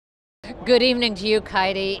Good evening to you,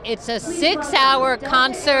 Kaidi. It's a 6-hour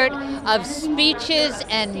concert of speeches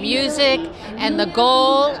and music, and the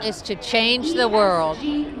goal is to change the world.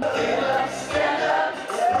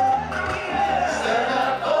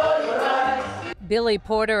 Billy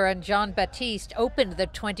Porter and Jon Batiste opened the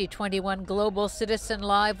 2021 Global Citizen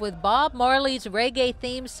Live with Bob Marley's reggae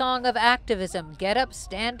theme song of activism, Get Up,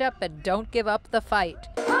 Stand Up, and Don't Give Up the Fight.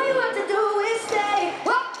 All you want to do is stay.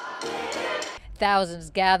 Thousands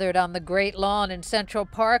gathered on the Great Lawn in Central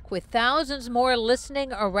Park, with thousands more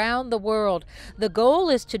listening around the world. The goal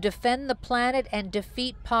is to defend the planet and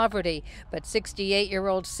defeat poverty. But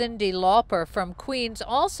 68-year-old Cyndi Lauper from Queens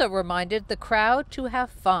also reminded the crowd to have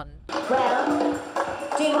fun. Well,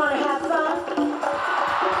 do you want to have fun?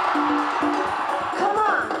 Come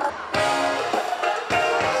on.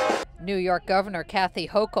 New York Governor Kathy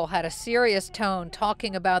Hochul had a serious tone,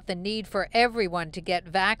 talking about the need for everyone to get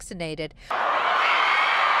vaccinated.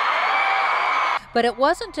 But it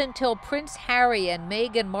wasn't until Prince Harry and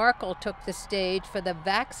Meghan Markle took the stage for the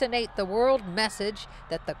Vaccinate the World message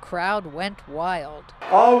that the crowd went wild.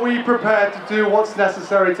 Are we prepared to do what's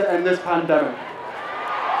necessary to end this pandemic?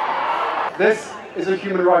 This is a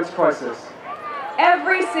human rights crisis.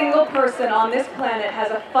 Every single person on this planet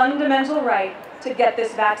has a fundamental right to get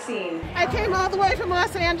this vaccine. I came all the way from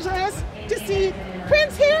Los Angeles to see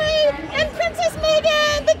Prince Harry and Princess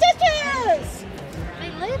Meghan, the Duchess. They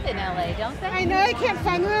live in LA, don't they? I know I can't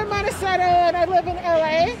find them in Minnesota, and I live in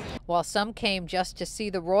LA. While some came just to see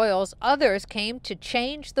the royals, others came to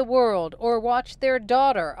change the world or watch their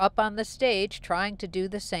daughter up on the stage trying to do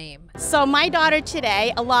the same. So my daughter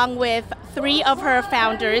today, along with 3 of her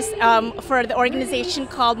founders for the organization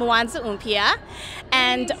called Mwanza Umpia,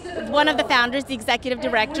 and one of the founders, the executive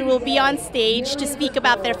director, will be on stage to speak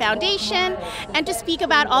about their foundation and to speak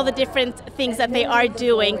about all the different things that they are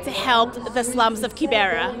doing to help the slums of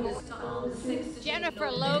Kibera. Jennifer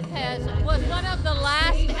Lopez was one of the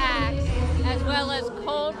last acts, as well as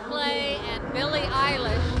Coldplay and Billie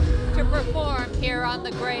Eilish, to perform here on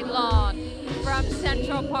the Great Lawn. From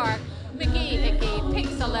Central Park, McGee Hickey,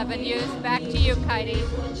 Pix 11 News. Back to you, Kaidi.